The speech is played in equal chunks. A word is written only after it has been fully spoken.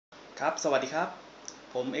ครับสวัสดีครับ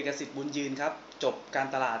ผมเอกสิทธิ์บุญยืนครับจบการ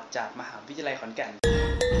ตลาดจากมหาวิทยาลัยขอนแก่น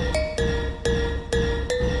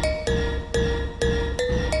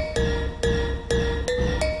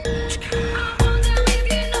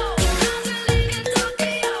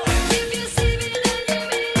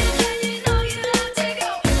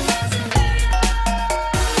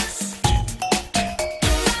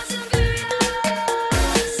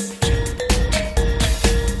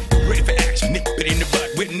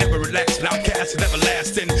Never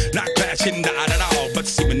lasting, not clashing, not at all. But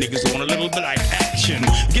see my niggas want a little bit like action.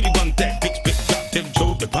 Give me one that bitch, bitch, drop them,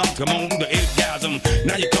 jolt the pump, come on, the orgasm.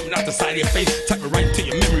 Now you're coming out the side of your face, type it right to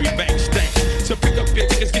your memory bank stank. So pick up your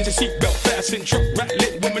tickets, get your seatbelt fastened, truck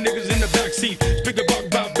rattling with my niggas in the backseat. Speak a bug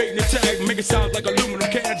vibrating the tag, make it sound like aluminum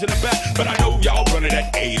cans in the back. But I know y'all running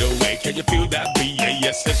that 808. Can you feel that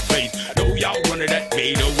BASS bass? Know y'all running that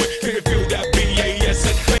 808. Can you feel that BASS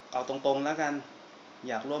bass? เอาตรงๆแล้วกัน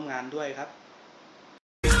อยากร่วมงานด้วยครับ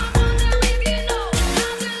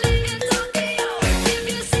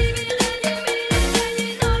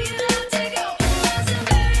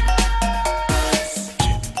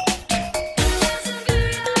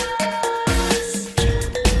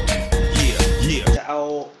จะเอา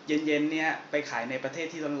เย็นๆเนี่ยไปขายในประเทศ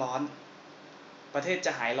ที่ร้อนๆประเทศจ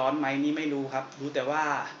ะหายร้อนไหมนี่ไม่รู้ครับรู้แต่ว่า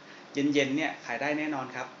เย็นๆเนี่ยขายได้แน่นอน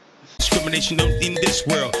ครับDiscrimination in this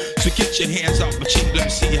world, so get your hands off my cheek. Let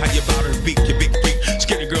me see how you bout to beat your big freak.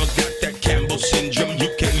 Skinny girls got that Campbell syndrome. You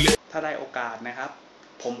can live. ถ้าได้โอกาสนะครับ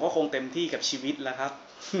ผมก็คงเต็มที่กับชีวิตแล้วครับ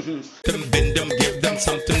Bend them, give them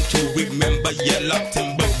something to remember. Yeah, locked in,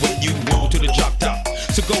 but when you roll to the drop top,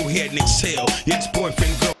 so go ahead and exhale. Yes,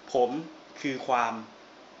 boyfriend, girl. ผมคือความ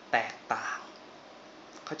แตกต่าง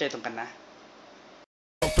เข้าใจตรงกันนะ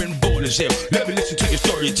Born as hell. Let me listen to your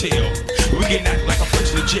story tell. We can act like a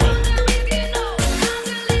person in jail.